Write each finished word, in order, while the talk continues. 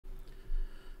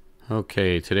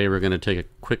Okay, today we're going to take a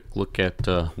quick look at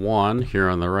Juan here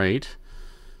on the right.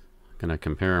 I'm going to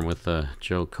compare him with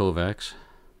Joe Kovacs.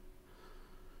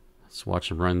 Let's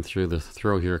watch him run through the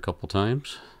throw here a couple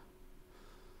times.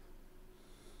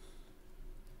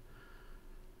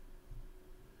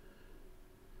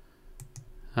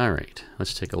 Alright,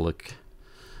 let's take a look.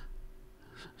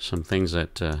 Some things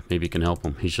that maybe can help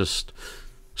him. He's just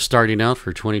starting out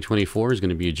for 2024. He's going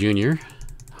to be a junior,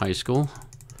 high school.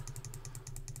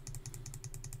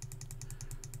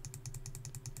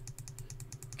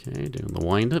 Okay, doing the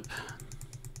windup.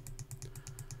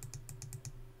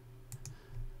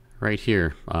 Right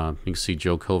here, you can see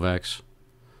Joe Kovacs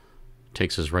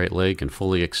takes his right leg and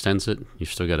fully extends it.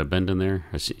 You've still got a bend in there.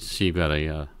 I see you've got a,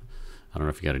 I don't know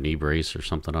if you got a knee brace or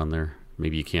something on there.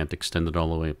 Maybe you can't extend it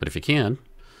all the way, but if you can,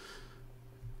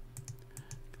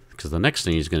 because the next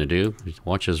thing he's going to do,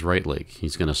 watch his right leg.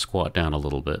 He's going to squat down a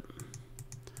little bit.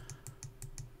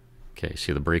 Okay,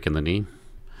 see the break in the knee?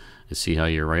 You see how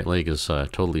your right leg is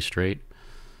totally straight?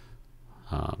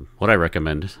 What I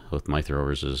recommend with my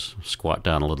throwers is squat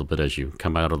down a little bit as you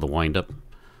come out of the windup.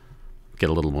 Get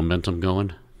a little momentum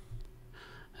going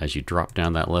as you drop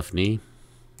down that left knee.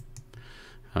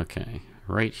 Okay,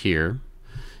 right here,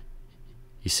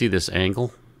 you see this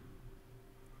angle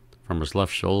from his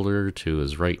left shoulder to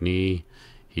his right knee.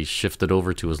 He's shifted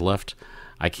over to his left.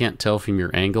 I can't tell from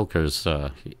your angle because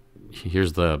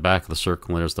here's the back of the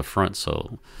circle and there's the front,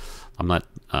 so I'm not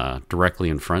directly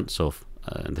in front. So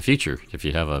in the future, if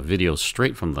you have a video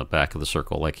straight from the back of the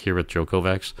circle, like here with Joe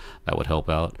Kovacs, that would help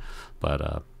out.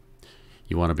 But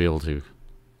you want to be able to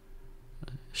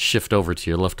shift over to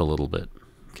your left a little bit.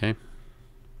 Okay.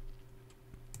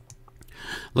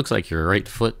 Looks like your right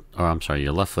foot, or I'm sorry,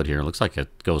 your left foot here, looks like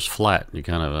it goes flat. You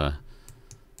kind of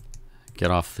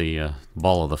get off the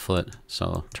ball of the foot.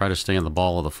 So try to stay on the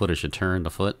ball of the foot as you turn the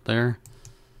foot there.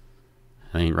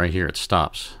 And right here it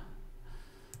stops.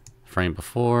 Frame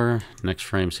before, next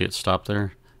frame, see it stop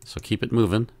there. So keep it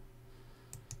moving.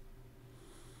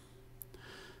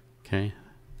 Okay.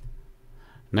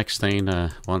 Next thing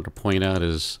I wanted to point out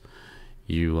is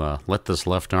you let this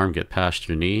left arm get past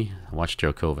your knee. Watch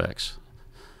Joe Kovacs.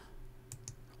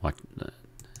 Watch,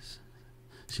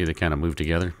 see they kind of move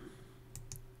together.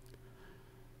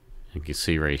 You can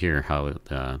see right here how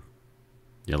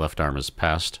your left arm is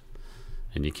past,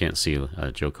 and you can't see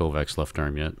Joe Kovacs' left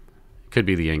arm yet. Could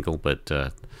be the angle, but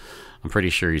I'm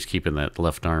pretty sure he's keeping that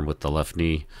left arm with the left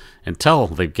knee until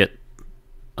they get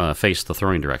face the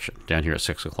throwing direction down here at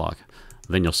 6 o'clock.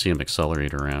 Then you'll see him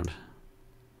accelerate around.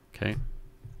 Okay.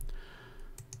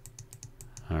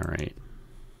 All right.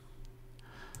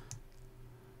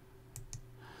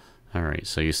 All right.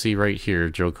 So you see right here,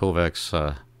 Joe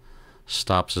Kovacs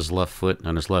stops his left foot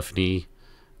on his left knee,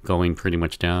 going pretty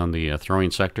much down the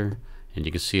throwing sector, and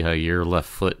you can see how your left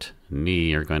foot and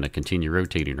knee are going to continue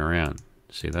rotating around.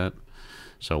 See that?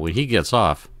 So when he gets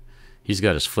off, he's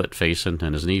got his foot facing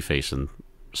and his knee facing,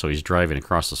 so he's driving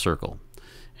across the circle,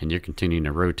 and you're continuing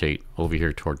to rotate over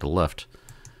here toward the left.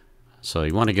 So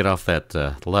you want to get off that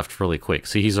left really quick.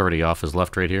 See, he's already off his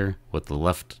left right here, with the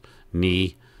left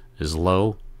knee is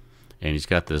low, and he's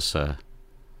got this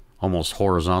almost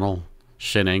horizontal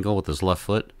shin angle with his left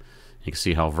foot. You can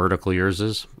see how vertical yours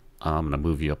is. I'm going to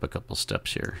move you up a couple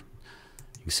steps here.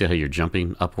 You can see how you're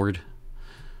jumping upward,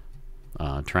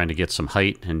 trying to get some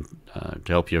height and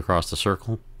to help you across the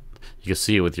circle. You can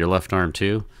see it with your left arm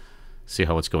too. See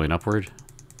how it's going upward?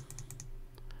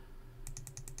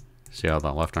 See how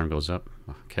that left arm goes up?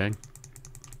 Okay.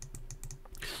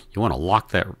 You want to lock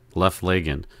that left leg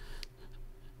in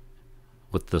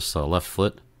with this left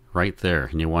foot right there,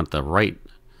 and you want the right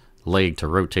leg to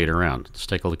rotate around. Let's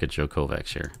take a look at Joe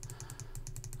Kovacs here.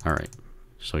 All right,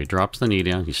 so he drops the knee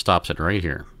down, he stops it right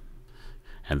here,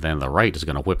 and then the right is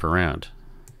going to whip around.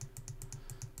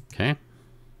 Okay,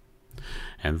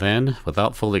 and then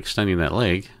without fully extending that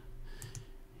leg,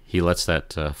 he lets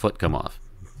that foot come off.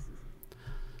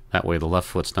 That way the left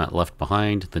foot's not left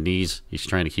behind. The knees he's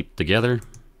trying to keep together.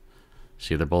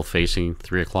 See, they're both facing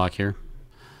 3 o'clock here.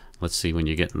 Let's see when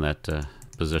you get in that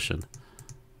position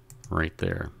right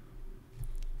there.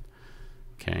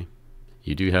 Okay,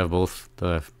 you do have both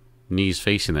the knees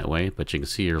facing that way, but you can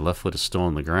see your left foot is still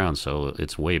on the ground, so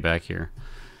it's way back here.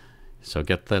 So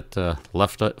get that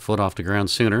left foot off the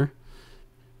ground sooner.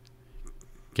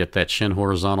 Get that shin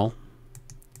horizontal.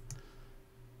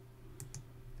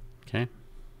 Okay.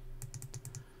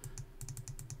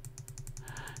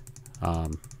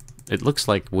 It looks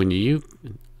like when you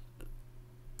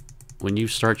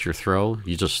start your throw,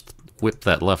 you just whip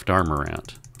that left arm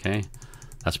around. Okay,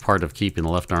 that's part of keeping the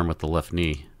left arm with the left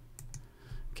knee.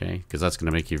 Okay, because that's going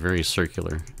to make you very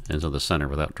circular into the center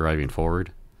without driving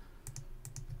forward.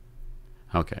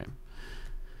 Okay.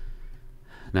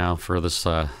 Now for this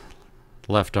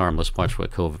left arm, let's watch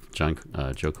what Joe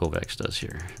Kovacs does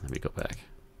here. Let me go back.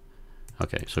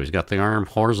 Okay, so he's got the arm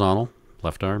horizontal,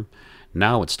 left arm.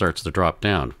 Now it starts to drop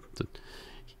down.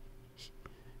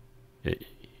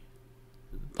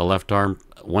 The left arm,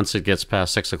 once it gets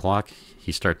past 6 o'clock,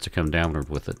 he starts to come downward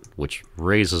with it, which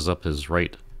raises up his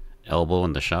right elbow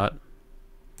in the shot.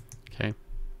 Okay.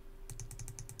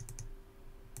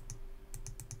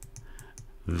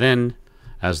 Then,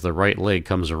 as the right leg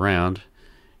comes around,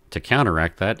 to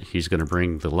counteract that, he's going to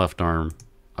bring the left arm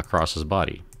across his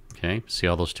body. Okay, see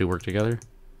how those two work together?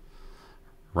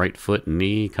 Right foot and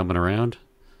knee coming around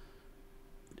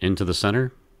into the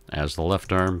center as the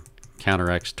left arm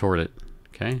counteracts toward it.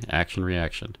 Okay, action,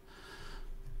 reaction.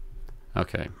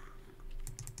 Okay.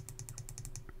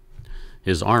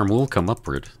 His arm will come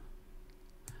upward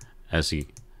as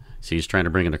he's trying to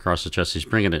bring it across the chest. He's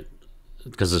bringing it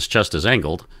because his chest is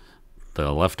angled.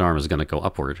 The left arm is going to go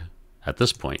upward at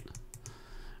this point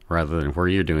rather than where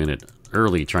you're doing it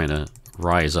early, trying to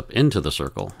rise up into the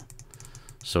circle.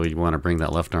 So you want to bring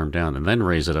that left arm down and then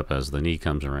raise it up as the knee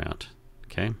comes around.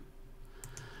 Okay.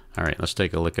 All right, let's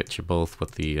take a look at you both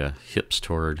with the hips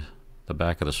toward the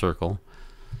back of the circle.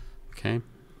 Okay.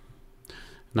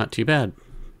 Not too bad.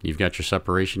 You've got your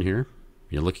separation here.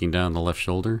 You're looking down the left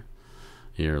shoulder.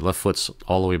 Your left foot's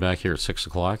all the way back here at 6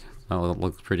 o'clock. That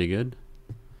looks pretty good.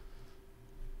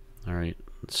 All right,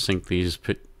 let's sync these,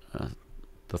 put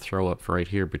the throw up right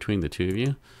here between the two of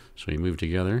you. So you move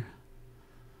together.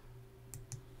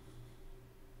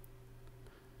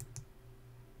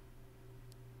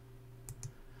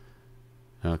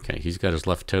 Okay, he's got his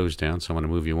left toes down, so I'm going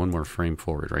to move you one more frame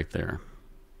forward right there.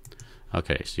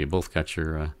 Okay, so you both got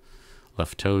your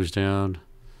left toes down.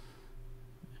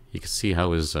 You can see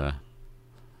how his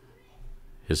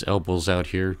elbow's out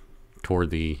here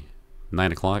toward the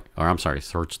 9 o'clock, or I'm sorry,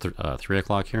 towards 3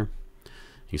 o'clock here.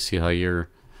 You see how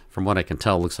from what I can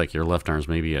tell, looks like your left arm's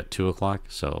maybe at 2 o'clock.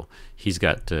 So he's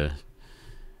got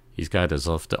his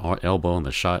left elbow in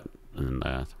the shot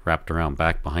and wrapped around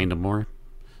back behind him more.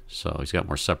 So he's got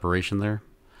more separation there.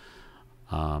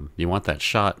 You want that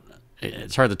shot.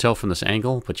 It's hard to tell from this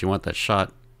angle, but you want that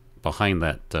shot behind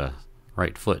that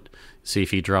right foot. See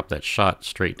if he dropped that shot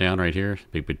straight down right here,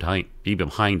 be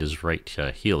behind his right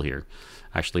heel here.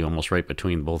 Actually almost right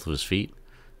between both of his feet.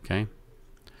 Okay.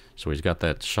 So he's got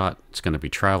that shot. It's going to be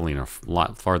traveling a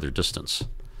lot farther distance.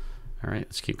 All right,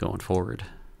 let's keep going forward.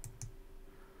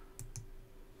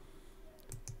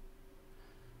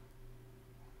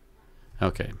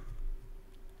 Okay.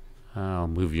 I'll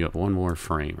move you up one more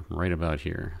frame, right about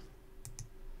here.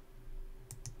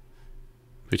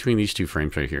 Between these two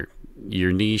frames right here,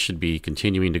 your knee should be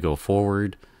continuing to go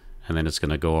forward, and then it's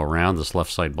going to go around this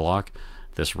left side block.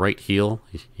 This right heel,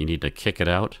 you need to kick it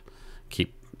out.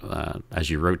 Keep as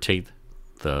you rotate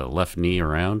the left knee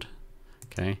around.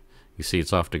 Okay, you see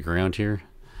it's off the ground here.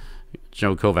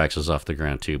 Joe Kovacs is off the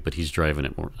ground too, but he's driving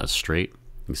it more straight.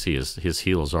 You see his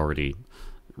heel is already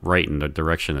right in the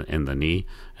direction in the knee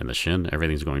and the shin.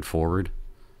 Everything's going forward.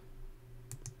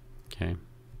 Okay.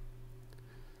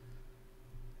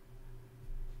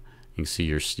 You can see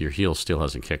your heel still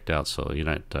hasn't kicked out, so you're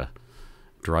not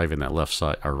driving that left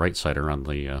side or right side around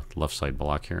the left side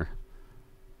block here.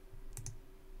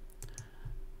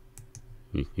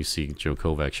 You see Joe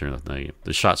Kovacs here.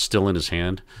 The shot's still in his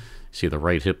hand. See the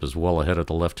right hip is well ahead of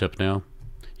the left hip now.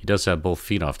 He does have both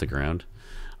feet off the ground,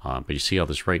 but you see how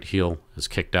this right heel is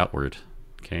kicked outward,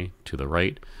 okay, to the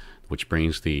right, which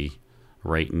brings the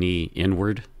right knee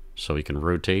inward so he can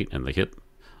rotate, and the hip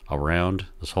around.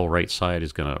 This whole right side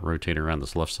is going to rotate around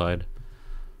this left side.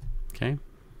 Okay.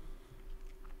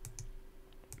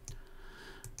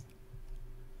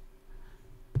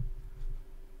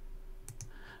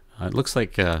 It looks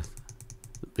like the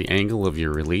angle of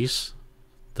your release,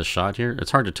 the shot here, it's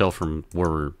hard to tell from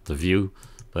where the view,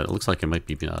 but it looks like it might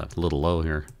be a little low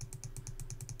here.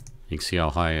 You can see how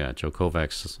high Joe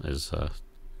Kovacs is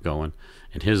going,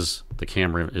 and the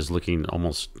camera is looking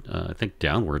almost I think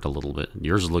downward a little bit.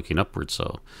 Yours is looking upward,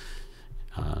 so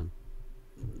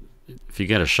if you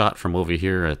get a shot from over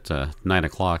here at 9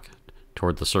 o'clock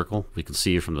toward the circle, we can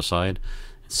see you from the side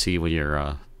and see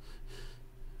where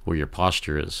your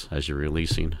posture is as you're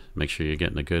releasing. Make sure you're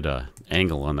getting a good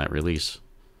angle on that release.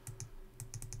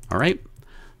 All right,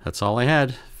 that's all I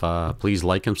had. Please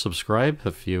like and subscribe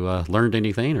if you learned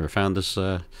anything or found this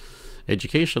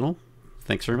educational.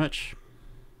 Thanks very much.